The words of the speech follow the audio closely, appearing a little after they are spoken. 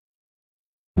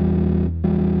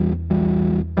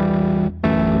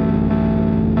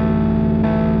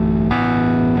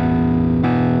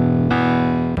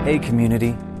Hey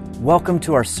community, welcome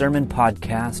to our sermon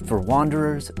podcast for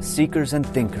wanderers, seekers, and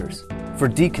thinkers, for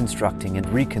deconstructing and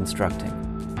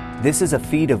reconstructing. This is a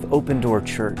feed of Open Door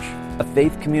Church, a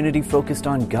faith community focused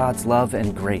on God's love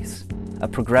and grace, a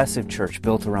progressive church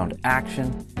built around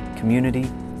action, community,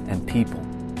 and people.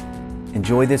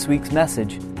 Enjoy this week's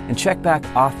message and check back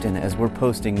often as we're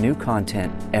posting new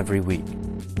content every week.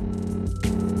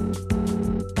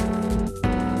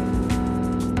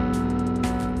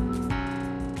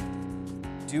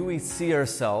 Do we see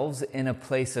ourselves in a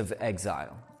place of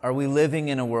exile? Are we living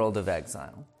in a world of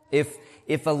exile? If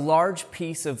a large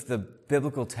piece of the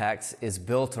biblical text is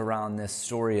built around this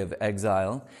story of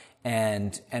exile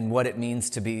and what it means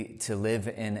to live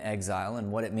in exile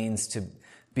and what it means to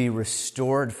be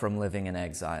restored from living in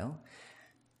exile,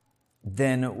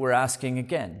 then we're asking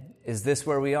again, is this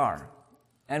where we are?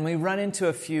 And we run into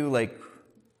a few like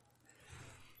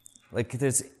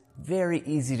there's very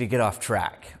easy to get off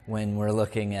track when we're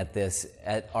looking at this,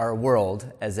 at our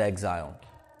world as exile.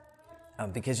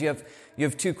 Because you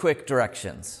have two quick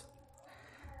directions.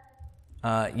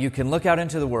 You can look out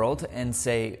into the world and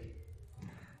say,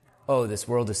 oh, this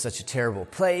world is such a terrible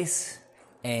place,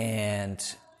 and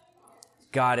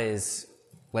God is,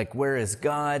 like, where is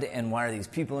God, and why are these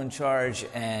people in charge,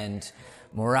 and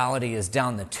morality is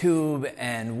down the tube,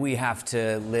 and we have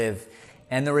to live.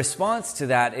 And the response to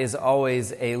that is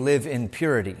always a live in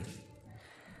purity.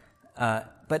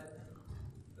 But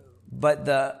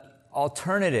the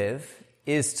alternative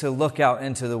is to look out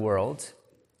into the world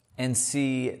and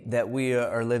see that we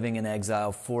are living in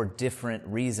exile for different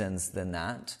reasons than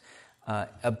that.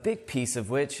 A big piece of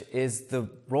which is the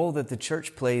role that the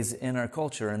church plays in our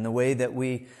culture and the way that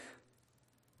we,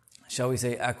 shall we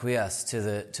say, acquiesce to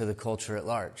the culture at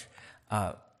large.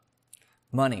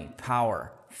 Money,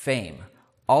 power, fame.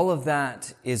 All of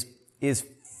that is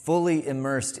fully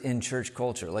immersed in church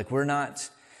culture. Like we're not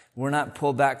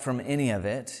pulled back from any of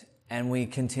it, and we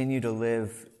continue to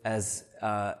live as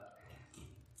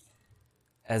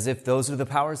if those are the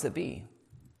powers that be.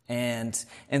 And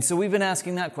so we've been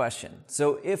asking that question.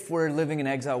 So if we're living in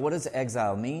exile, what does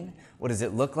exile mean? What does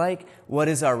it look like? What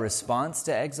is our response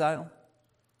to exile?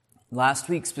 Last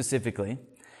week specifically,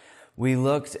 we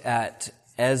looked at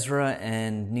Ezra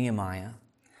and Nehemiah.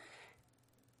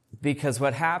 Because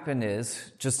what happened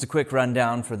is, just a quick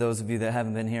rundown for those of you that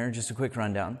haven't been here, just a quick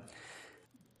rundown.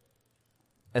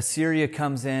 Assyria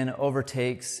comes in,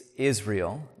 overtakes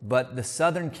Israel, but the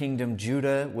southern kingdom,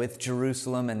 Judah, with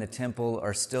Jerusalem and the temple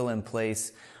are still in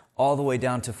place all the way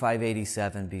down to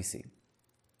 587 BC.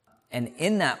 And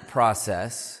in that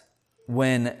process,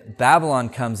 when Babylon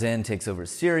comes in, takes over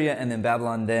Syria, and then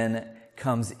Babylon then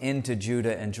comes into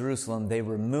Judah and Jerusalem, they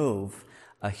remove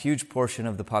a huge portion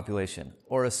of the population,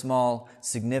 or a small,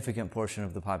 significant portion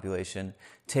of the population,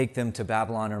 take them to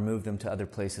Babylon or move them to other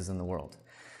places in the world.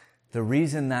 The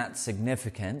reason that's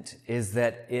significant is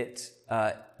that it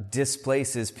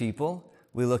displaces people.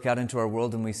 We look out into our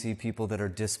world and we see people that are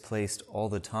displaced all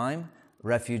the time.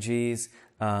 Refugees,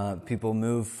 people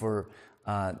move for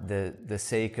the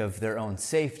sake of their own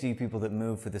safety, people that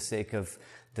move for the sake of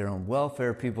their own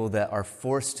welfare, people that are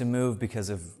forced to move because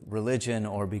of religion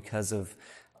or because of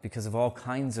all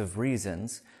kinds of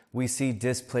reasons. We see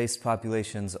displaced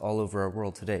populations all over our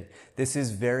world today. This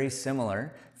is very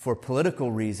similar. For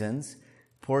political reasons,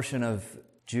 a portion of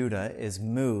Judah is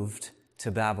moved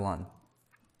to Babylon.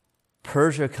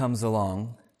 Persia comes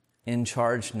along, in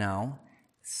charge now,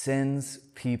 sends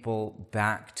people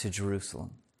back to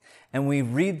Jerusalem. And we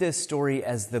read this story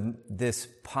as this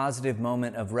positive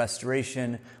moment of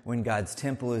restoration when God's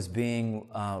temple is being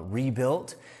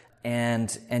rebuilt,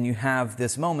 and you have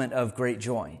this moment of great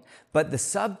joy. But the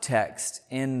subtext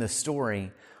in the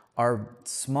story are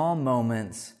small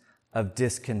moments of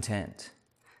discontent,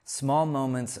 small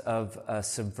moments of a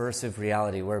subversive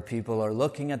reality where people are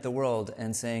looking at the world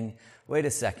and saying, wait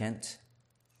a second,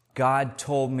 God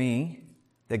told me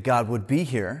that God would be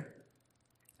here.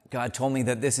 God told me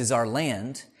that this is our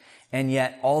land, and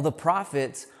yet all the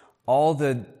profits, all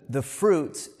the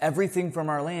fruits, everything from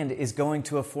our land is going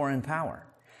to a foreign power.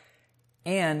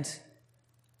 And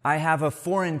I have a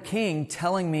foreign king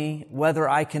telling me whether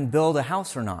I can build a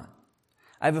house or not.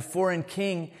 I have a foreign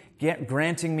king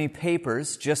granting me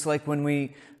papers, just like when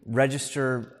we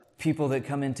register people that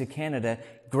come into Canada,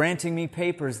 granting me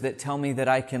papers that tell me that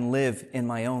I can live in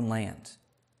my own land.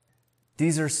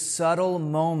 These are subtle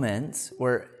moments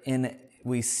where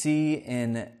we see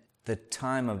in the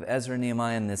time of Ezra and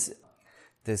Nehemiah in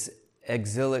this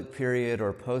exilic period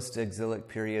or post-exilic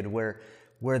period where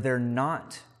they're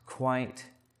not quite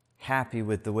happy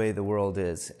with the way the world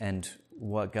is and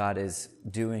what God is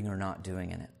doing or not doing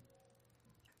in it.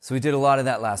 So we did a lot of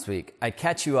that last week. I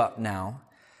catch you up now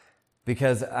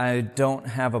because I don't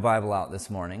have a Bible out this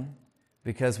morning,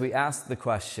 because we asked the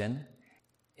question,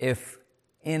 if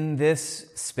in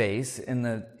this space, in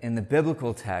the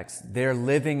biblical text, they're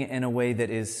living in a way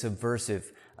that is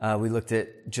subversive. We looked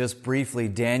at just briefly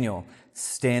Daniel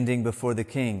standing before the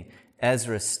king,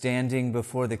 Ezra standing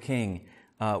before the king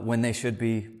when they should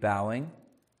be bowing.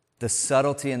 The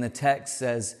subtlety in the text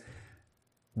says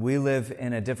we live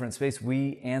in a different space.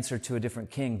 We answer to a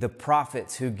different king. The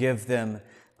prophets who give them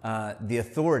the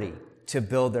authority to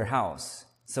build their house.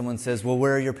 Someone says, well,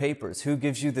 where are your papers? Who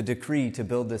gives you the decree to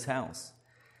build this house?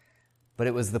 But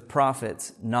it was the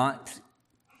prophets, not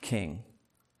king,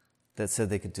 that said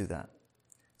they could do that.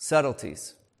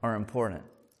 Subtleties are important.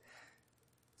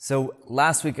 So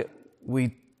last week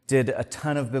we did a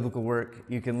ton of biblical work.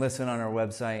 You can listen on our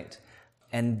website.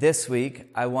 And this week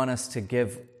I want us to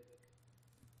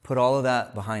put all of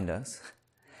that behind us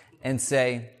and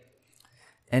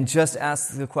just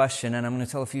ask the question, and I'm going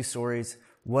to tell a few stories.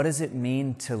 What does it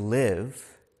mean to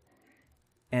live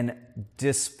and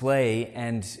display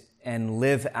and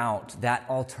live out that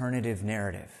alternative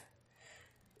narrative?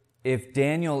 If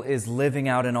Daniel is living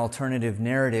out an alternative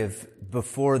narrative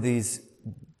before these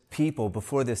people,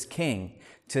 before this king,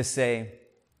 to say,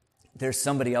 there's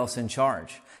somebody else in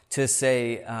charge, to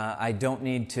say, I don't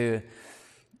need to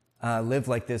live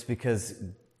like this because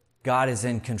God is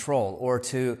in control, or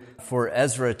for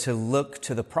Ezra to look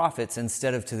to the prophets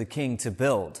instead of to the king to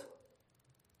build.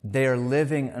 They are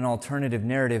living an alternative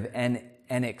narrative and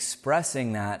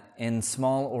expressing that in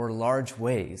small or large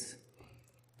ways.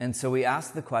 And so we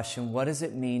ask the question, what does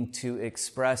it mean to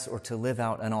express or to live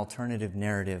out an alternative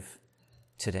narrative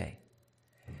today?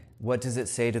 What does it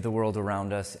say to the world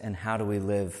around us, and how do we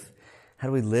live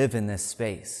in this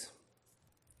space?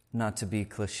 Not to be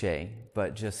cliche,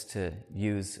 but just to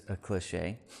use a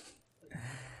cliche.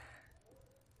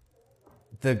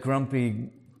 The grumpy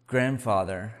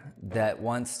grandfather that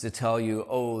wants to tell you,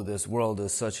 oh, this world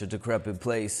is such a decrepit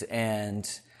place,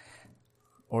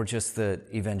 or just the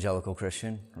evangelical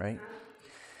Christian, right?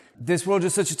 This world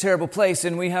is such a terrible place,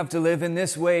 and we have to live in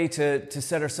this way to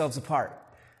set ourselves apart.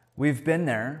 We've been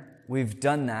there. We've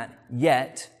done that.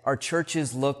 Yet, our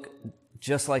churches look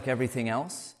just like everything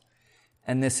else.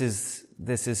 And this is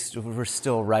we're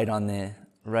still right on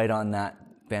that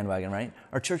bandwagon, right?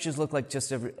 Our churches look like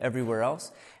just everywhere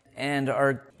else, and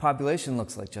our population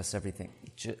looks like just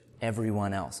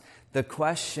everyone else. The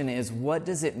question is, what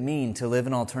does it mean to live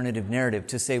an alternative narrative?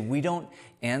 To say we don't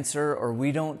answer, or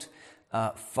we don't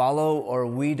follow, or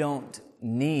we don't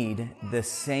need the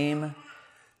same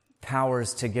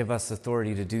powers to give us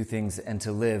authority to do things and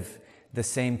to live the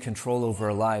same control over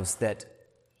our lives that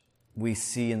we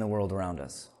see in the world around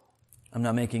us. I'm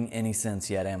not making any sense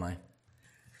yet, am I?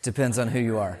 Depends on who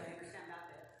you are.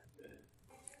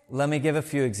 Let me give a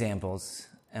few examples,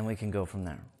 and we can go from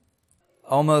there.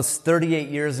 Almost 38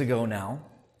 years ago now,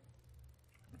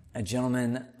 a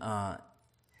gentleman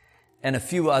and a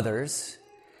few others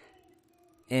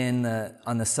on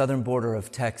the southern border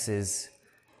of Texas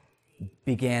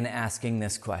began asking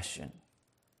this question.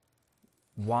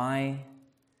 Why?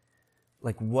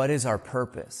 What is our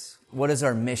purpose? What is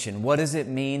our mission? What does it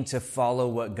mean to follow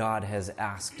what God has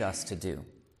asked us to do?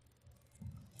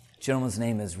 The gentleman's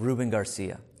name is Ruben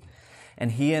Garcia.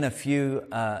 And he and a few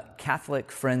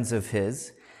Catholic friends of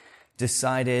his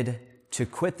decided to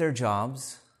quit their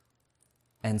jobs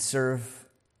and serve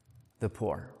the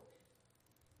poor.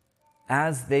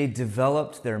 As they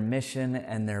developed their mission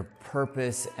and their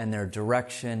purpose and their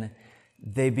direction,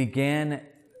 they began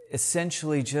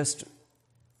essentially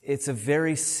it's a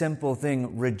very simple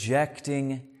thing,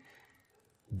 rejecting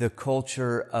the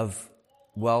culture of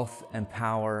wealth and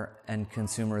power and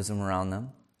consumerism around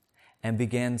them, and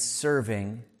began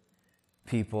serving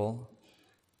people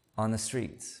on the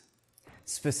streets,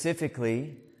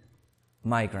 specifically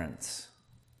migrants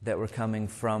that were coming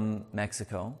from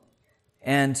Mexico.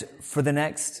 And for the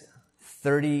next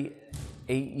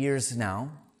 38 years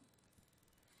now,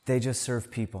 they just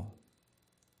serve people.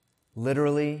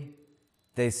 Literally,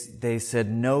 they said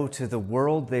no to the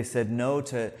world. They said no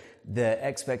to the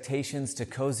expectations to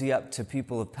cozy up to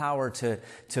people of power, to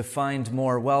find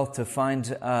more wealth, to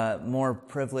find more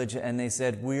privilege. And they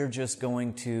said, we're just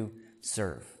going to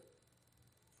serve.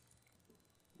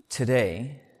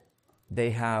 Today,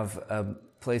 they have a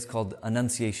place called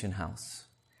Annunciation House.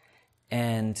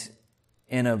 And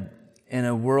in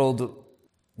a world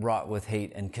wrought with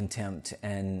hate and contempt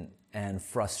and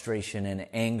frustration and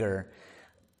anger,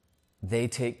 they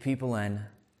take people in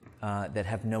that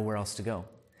have nowhere else to go,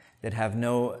 that have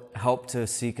no help to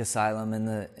seek asylum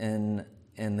in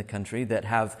in the country that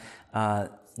have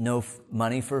no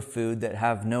money for food, that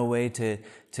have no way to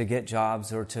get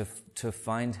jobs or to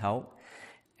find help,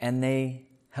 and they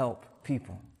help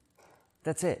people.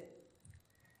 That's it.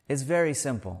 It's very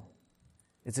simple.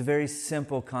 It's a very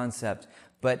simple concept,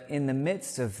 but in the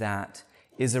midst of that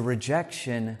is a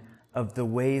rejection of the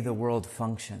way the world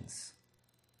functions.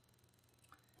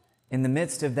 In the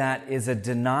midst of that is a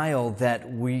denial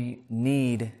that we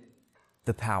need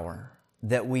the power,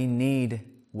 that we need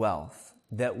wealth,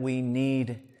 that we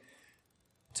need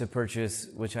to purchase,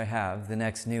 which I have, the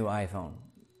next new iPhone.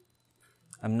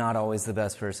 I'm not always the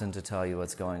best person to tell you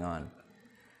what's going on.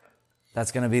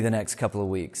 That's going to be the next couple of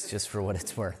weeks, just for what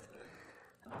it's worth.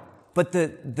 But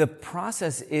the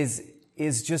process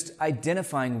is just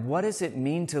identifying, what does it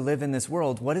mean to live in this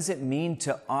world? What does it mean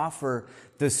to offer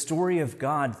the story of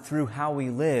God through how we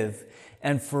live?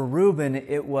 And for Reuben,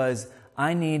 it was,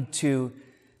 I need to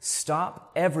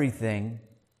stop everything,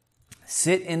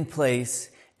 sit in place,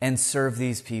 and serve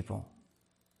these people.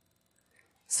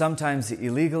 Sometimes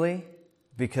illegally,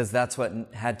 because that's what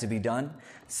had to be done.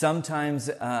 Sometimes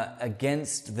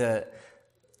against the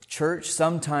church,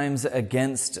 sometimes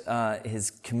against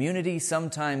his community,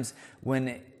 sometimes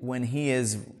when he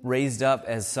is raised up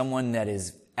as someone that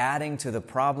is adding to the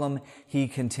problem, he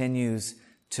continues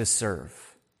to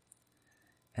serve.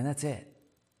 And that's it.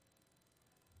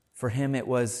 For him, it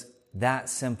was that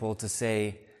simple to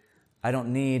say, I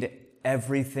don't need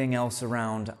everything else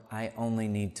around, I only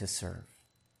need to serve.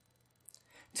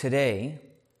 Today,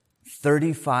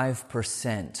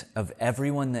 35% of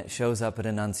everyone that shows up at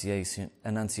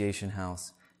Annunciation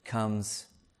House comes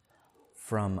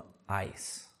from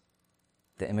ICE,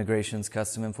 the Immigration's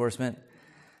Custom Enforcement,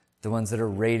 the ones that are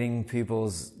raiding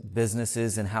people's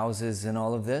businesses and houses and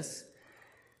all of this.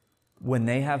 When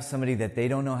they have somebody that they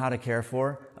don't know how to care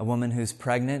for, a woman who's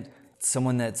pregnant,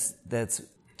 someone that's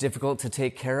difficult to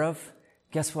take care of,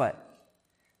 guess what?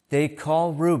 They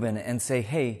call Reuben and say,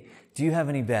 hey, do you have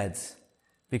any beds?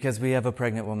 Because we have a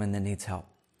pregnant woman that needs help.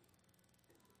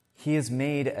 He has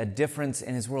made a difference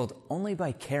in his world only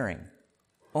by caring,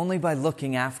 only by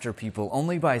looking after people,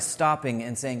 only by stopping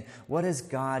and saying, what is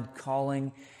God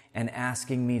calling and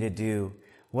asking me to do?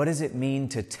 What does it mean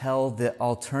to tell the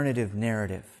alternative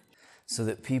narrative so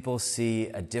that people see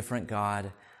a different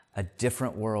God, a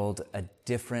different world, a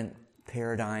different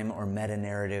paradigm or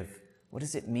meta-narrative? What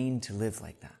does it mean to live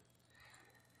like that?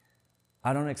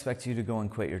 I don't expect you to go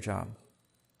and quit your job.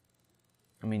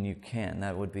 I mean, you can.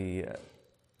 That would be,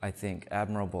 I think,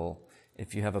 admirable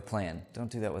if you have a plan. Don't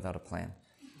do that without a plan.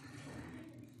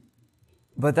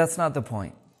 But that's not the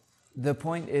point. The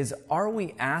point is, are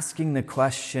we asking the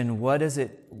question,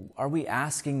 are we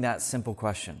asking that simple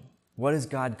question? What has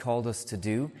God called us to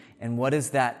do? And how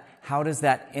does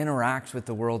that interact with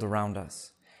the world around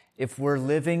us? If we're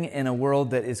living in a world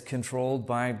that is controlled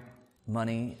by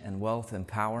money and wealth and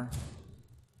power,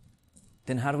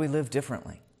 then how do we live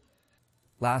differently?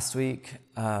 Last week,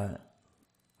 I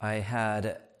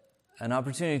had an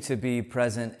opportunity to be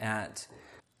present at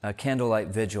a candlelight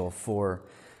vigil for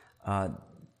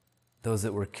those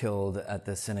that were killed at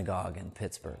the synagogue in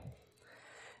Pittsburgh.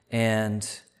 And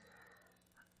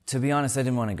to be honest, I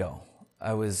didn't want to go.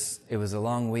 It was a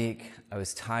long week. I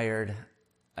was tired.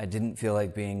 I didn't feel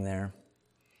like being there.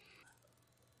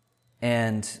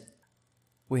 And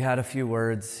we had a few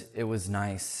words. It was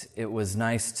nice. It was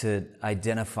nice to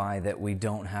identify that we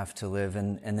don't have to live.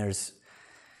 And there's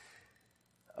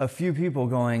a few people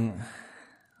going,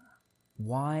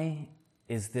 why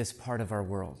is this part of our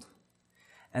world?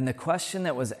 And the question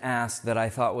that was asked that I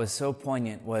thought was so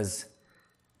poignant was,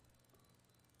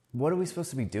 what are we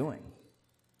supposed to be doing?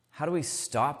 How do we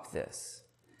stop this?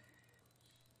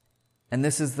 And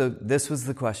this was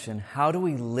the question. How do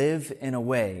we live in a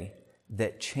way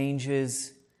that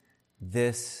changes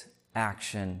this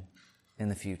action in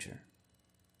the future?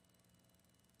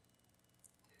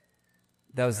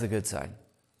 That was the good side.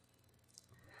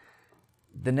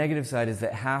 The negative side is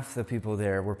that half the people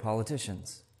there were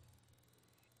politicians.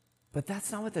 But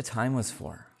that's not what the time was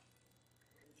for.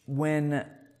 When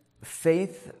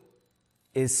faith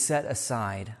is set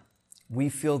aside, we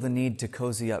feel the need to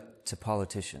cozy up to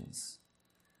politicians.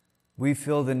 We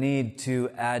feel the need to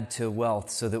add to wealth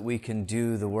so that we can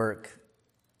do the work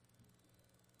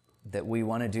that we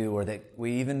want to do, or that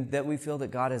we feel that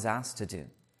God has asked to do.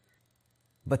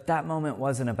 But that moment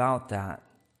wasn't about that,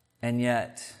 and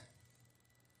yet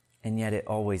it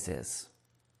always is.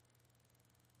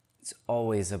 It's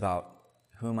always about,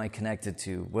 who am I connected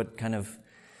to? What kind of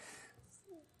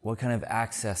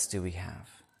access do we have?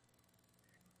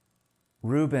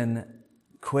 Reuben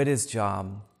quit his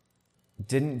job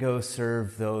didn't go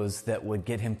serve those that would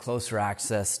get him closer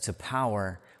access to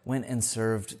power, went and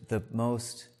served the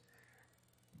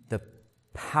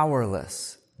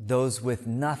powerless, those with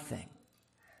nothing,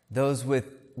 those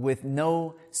with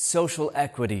no social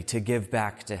equity to give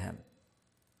back to him.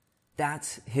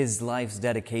 That's his life's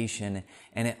dedication,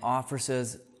 and it offers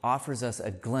us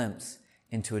a glimpse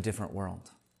into a different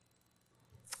world.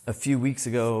 A few weeks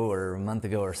ago or a month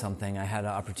ago or something, I had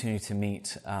an opportunity to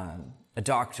meet a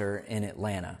doctor in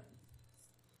Atlanta.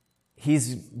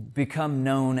 He's become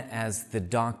known as the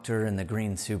doctor in the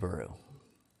green Subaru.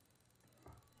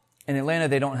 In Atlanta,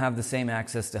 they don't have the same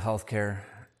access to healthcare.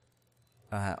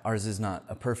 Ours is not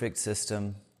a perfect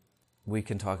system. We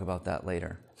can talk about that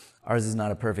later. Ours is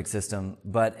not a perfect system,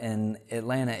 but in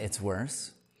Atlanta, it's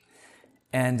worse.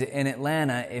 And in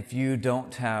Atlanta, if you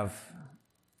don't have,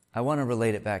 I want to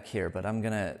relate it back here, but I'm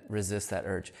going to resist that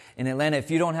urge. In Atlanta,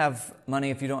 if you don't have money,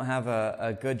 if you don't have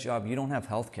a good job, you don't have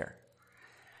health care.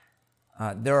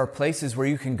 There are places where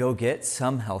you can go get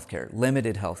some health care,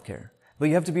 limited health care, but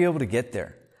you have to be able to get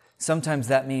there. Sometimes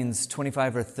that means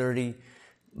 25 or 30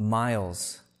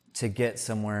 miles to get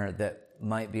somewhere that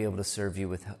might be able to serve you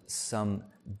with some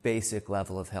basic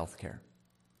level of health care.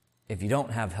 If you don't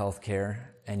have health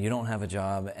care and you don't have a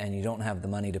job and you don't have the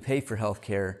money to pay for health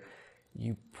care,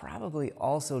 you probably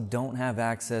also don't have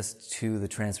access to the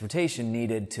transportation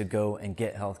needed to go and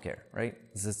get health care, right?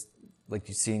 Is this like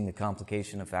you're seeing the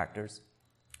complication of factors?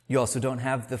 You also don't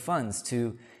have the funds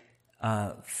to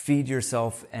feed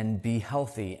yourself and be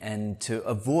healthy and to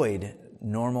avoid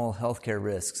normal healthcare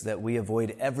risks that we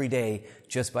avoid every day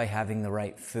just by having the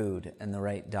right food and the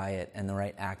right diet and the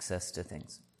right access to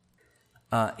things.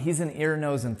 He's an ear,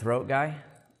 nose, and throat guy,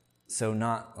 so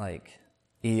not like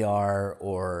ER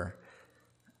or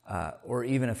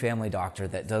even a family doctor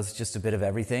that does just a bit of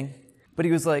everything. But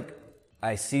he was like,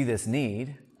 I see this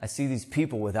need. I see these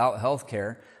people without health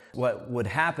care. What would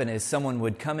happen is someone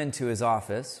would come into his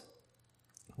office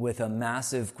with a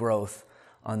massive growth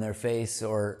on their face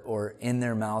or in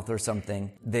their mouth or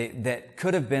something that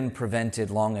could have been prevented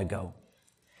long ago.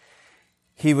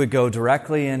 He would go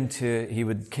directly he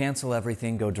would cancel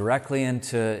everything, go directly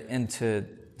into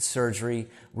surgery,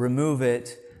 remove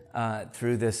it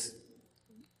through this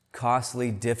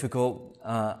costly, difficult,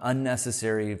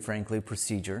 unnecessary, frankly,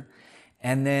 procedure,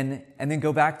 and then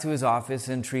go back to his office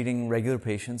and treating regular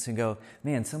patients and go,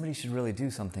 man, somebody should really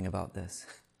do something about this.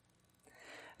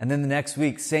 And then the next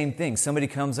week, same thing. Somebody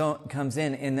comes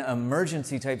in an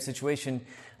emergency type situation,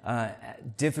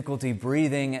 difficulty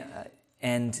breathing,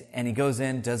 and he goes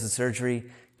in, does the surgery,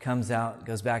 comes out,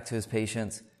 goes back to his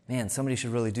patients. Man, somebody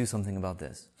should really do something about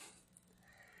this.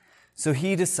 So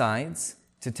he decides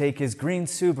to take his green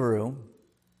Subaru.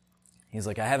 He's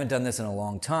like, I haven't done this in a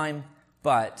long time,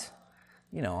 but,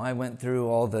 I went through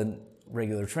all the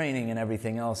regular training and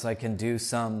everything else. I can do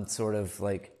some sort of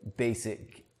like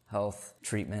basic health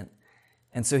treatment.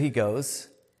 And so he goes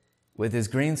with his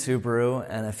green Subaru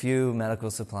and a few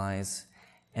medical supplies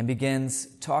and begins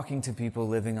talking to people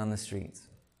living on the streets.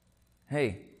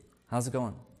 Hey, how's it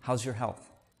going? How's your health?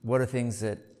 What are things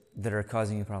that are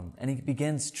causing you problems? And he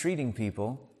begins treating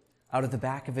people out of the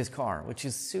back of his car, which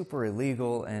is super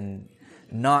illegal and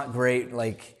not great,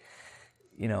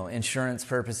 insurance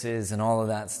purposes and all of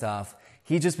that stuff.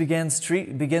 He just begins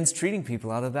treating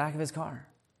people out of the back of his car.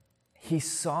 He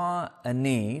saw a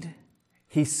need.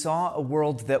 He saw a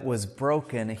world that was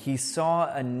broken. He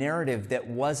saw a narrative that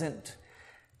wasn't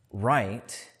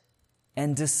right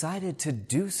and decided to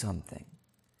do something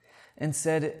and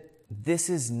said, this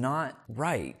is not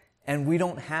right. And we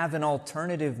don't have an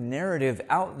alternative narrative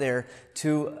out there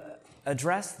to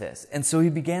address this. And so he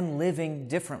began living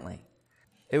differently.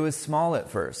 It was small at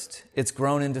first. It's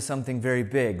grown into something very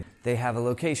big. They have a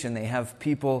location. They have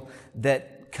people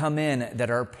that come in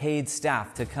that are paid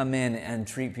staff to come in and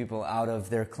treat people out of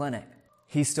their clinic.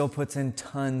 He still puts in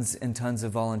tons and tons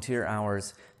of volunteer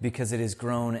hours because it has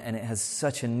grown and it has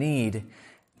such a need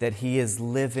that he is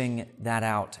living that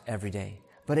out every day.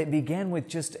 But it began with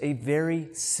just a very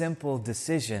simple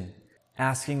decision,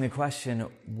 asking the question,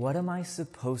 what am I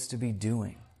supposed to be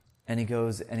doing? And he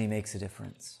goes and he makes a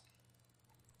difference.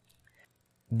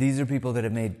 These are people that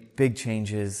have made big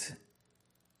changes,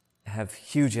 have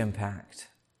huge impact.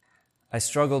 I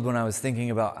struggled when I was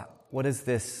thinking about what does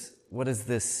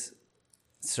this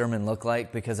sermon look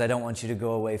like? Because I don't want you to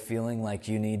go away feeling like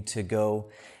you need to go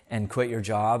and quit your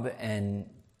job and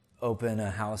open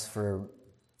a house for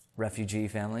refugee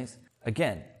families.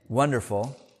 Again,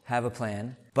 wonderful, have a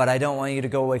plan, but I don't want you to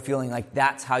go away feeling like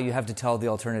that's how you have to tell the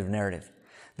alternative narrative.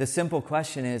 The simple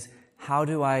question is, how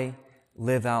do I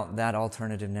live out that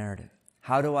alternative narrative?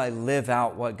 How do I live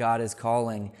out what God is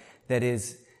calling that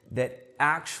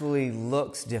actually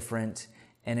looks different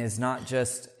and is not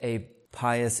just a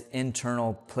pious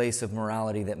internal place of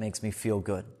morality that makes me feel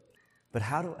good? But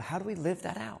how do we live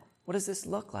that out? What does this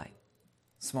look like?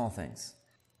 Small things.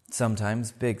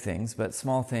 Sometimes big things, but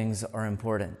small things are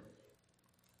important.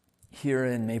 Here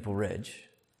in Maple Ridge,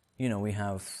 we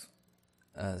have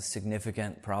a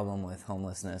significant problem with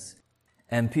homelessness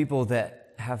and people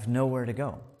that have nowhere to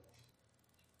go.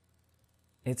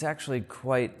 It's actually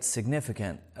quite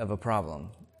significant of a problem.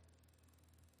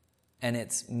 And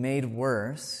it's made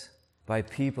worse by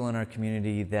people in our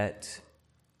community that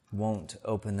won't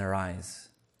open their eyes,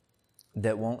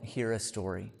 that won't hear a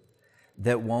story,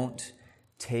 that won't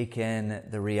take in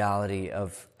the reality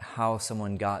of how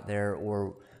someone got there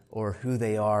or who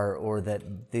they are, or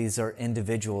that these are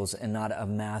individuals and not a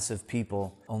mass of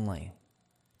people only.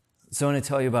 So I want to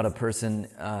tell you about a person,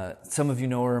 some of you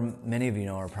know her, many of you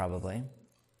know her probably.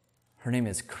 Her name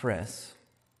is Chris,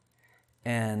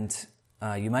 and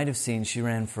you might have seen she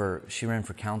ran for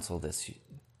council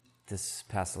this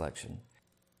past election.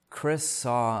 Chris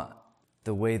saw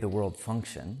the way the world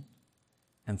functioned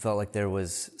and felt like there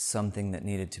was something that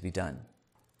needed to be done.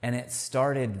 And it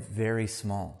started very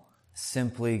small,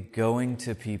 simply going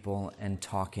to people and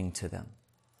talking to them,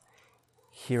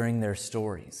 hearing their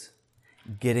stories,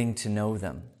 getting to know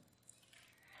them.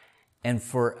 And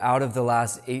for out of the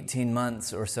last 18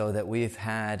 months or so that we've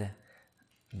had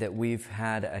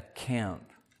a camp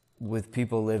with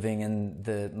people living in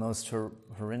the most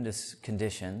horrendous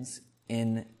conditions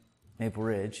in Maple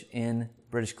Ridge, in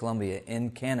British Columbia,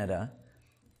 in Canada,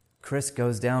 Chris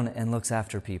goes down and looks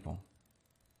after people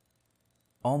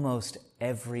almost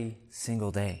every single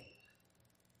day.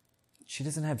 She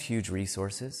doesn't have huge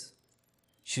resources.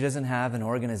 She doesn't have an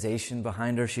organization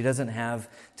behind her. She doesn't have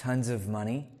tons of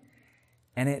money.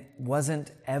 And it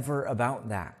wasn't ever about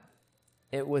that.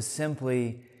 It was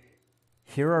simply,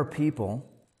 here are people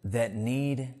that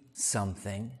need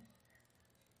something.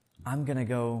 I'm going to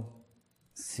go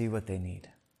see what they need.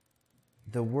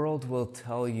 The world will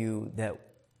tell you that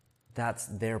that's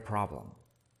their problem.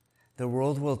 The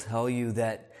world will tell you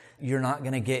that you're not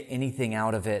going to get anything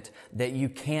out of it, that you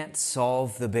can't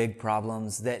solve the big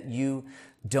problems, that you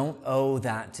don't owe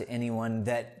that to anyone,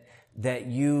 that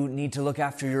you need to look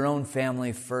after your own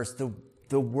family first.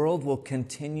 The world will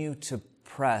continue to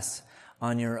press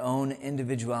on your own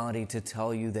individuality to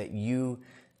tell you that you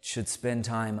should spend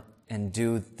time and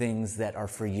do things that are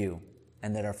for you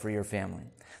and that are for your family.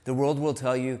 The world will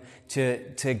tell you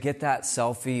to get that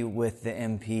selfie with the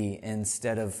MP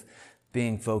instead of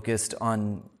being focused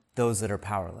on those that are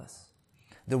powerless.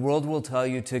 The world will tell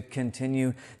you to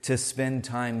continue to spend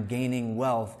time gaining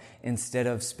wealth instead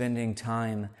of spending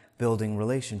time building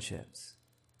relationships.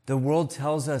 The world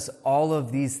tells us all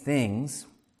of these things,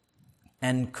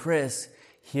 and Chris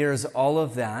hears all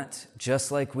of that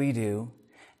just like we do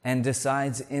and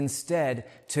decides instead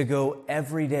to go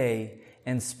every day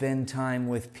and spend time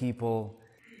with people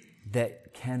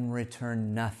that can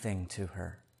return nothing to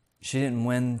her. She didn't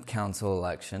win council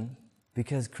election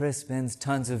because Chris spends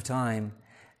tons of time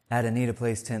at Anita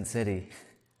Place Tent City,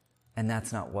 and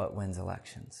that's not what wins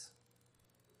elections.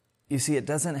 You see, it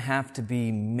doesn't have to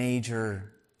be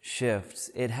major shifts.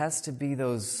 It has to be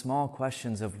those small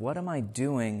questions of what am I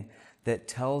doing that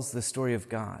tells the story of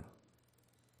God?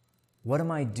 What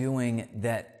am I doing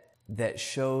that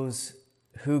shows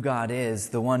who God is,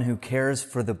 the one who cares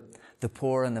for the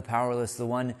poor and the powerless, the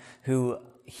one who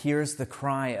hears the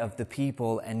cry of the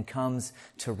people and comes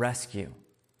to rescue?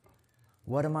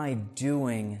 What am I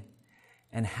doing,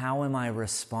 and how am I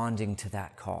responding to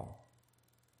that call?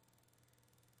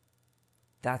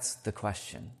 That's the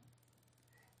question.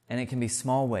 And it can be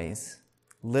small ways.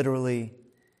 Literally,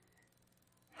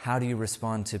 how do you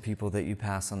respond to people that you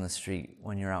pass on the street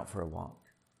when you're out for a walk?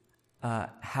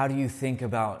 How do you think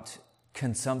about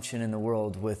consumption in the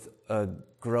world with a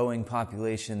growing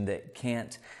population that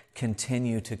can't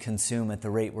continue to consume at the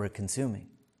rate we're consuming?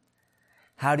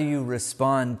 How do you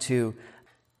respond to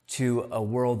a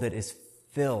world that is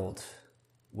filled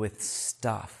with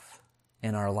stuff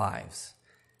in our lives?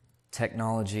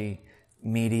 Technology,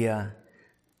 media,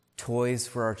 toys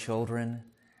for our children.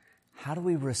 How do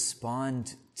we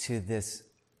respond to this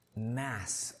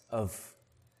mass of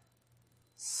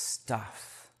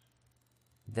stuff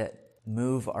that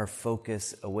move our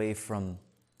focus away from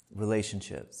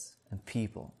relationships and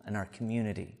people and our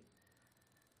community?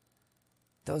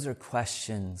 Those are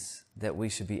questions that we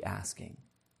should be asking.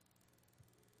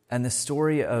 And the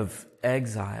story of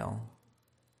exile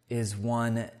is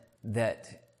one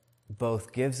that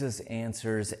both gives us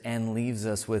answers and leaves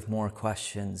us with more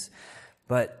questions.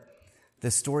 But the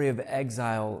story of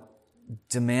exile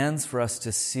demands for us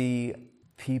to see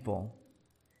people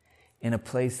in a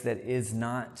place that is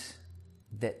not,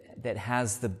 that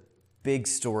has the big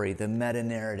story, the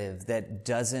meta-narrative that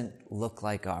doesn't look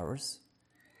like ours,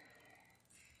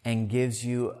 and gives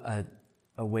you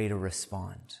a way to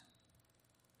respond.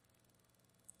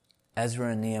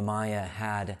 Ezra and Nehemiah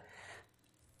had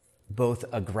both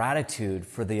a gratitude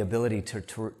for the ability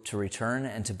to return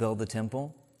and to build the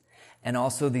temple, and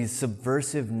also these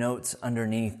subversive notes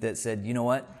underneath that said, you know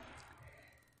what?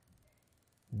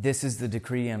 This is the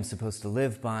decree I'm supposed to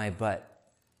live by, but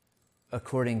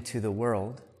according to the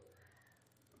world,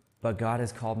 but God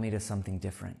has called me to something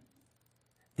different.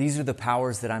 These are the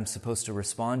powers that I'm supposed to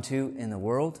respond to in the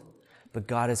world, but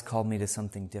God has called me to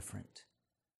something different.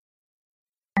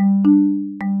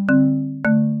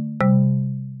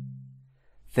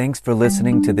 Thanks for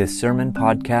listening to this sermon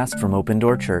podcast from Open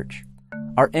Door Church.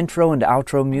 Our intro and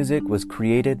outro music was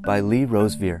created by Lee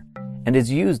Rosevere and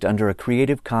is used under a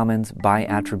Creative Commons by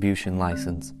attribution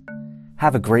license.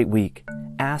 Have a great week,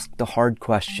 ask the hard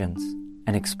questions,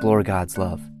 and explore God's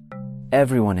love.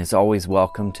 Everyone is always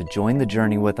welcome to join the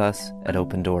journey with us at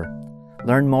Open Door.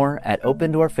 Learn more at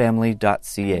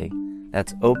opendoorfamily.ca.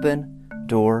 That's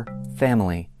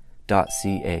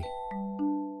opendoorfamily.ca.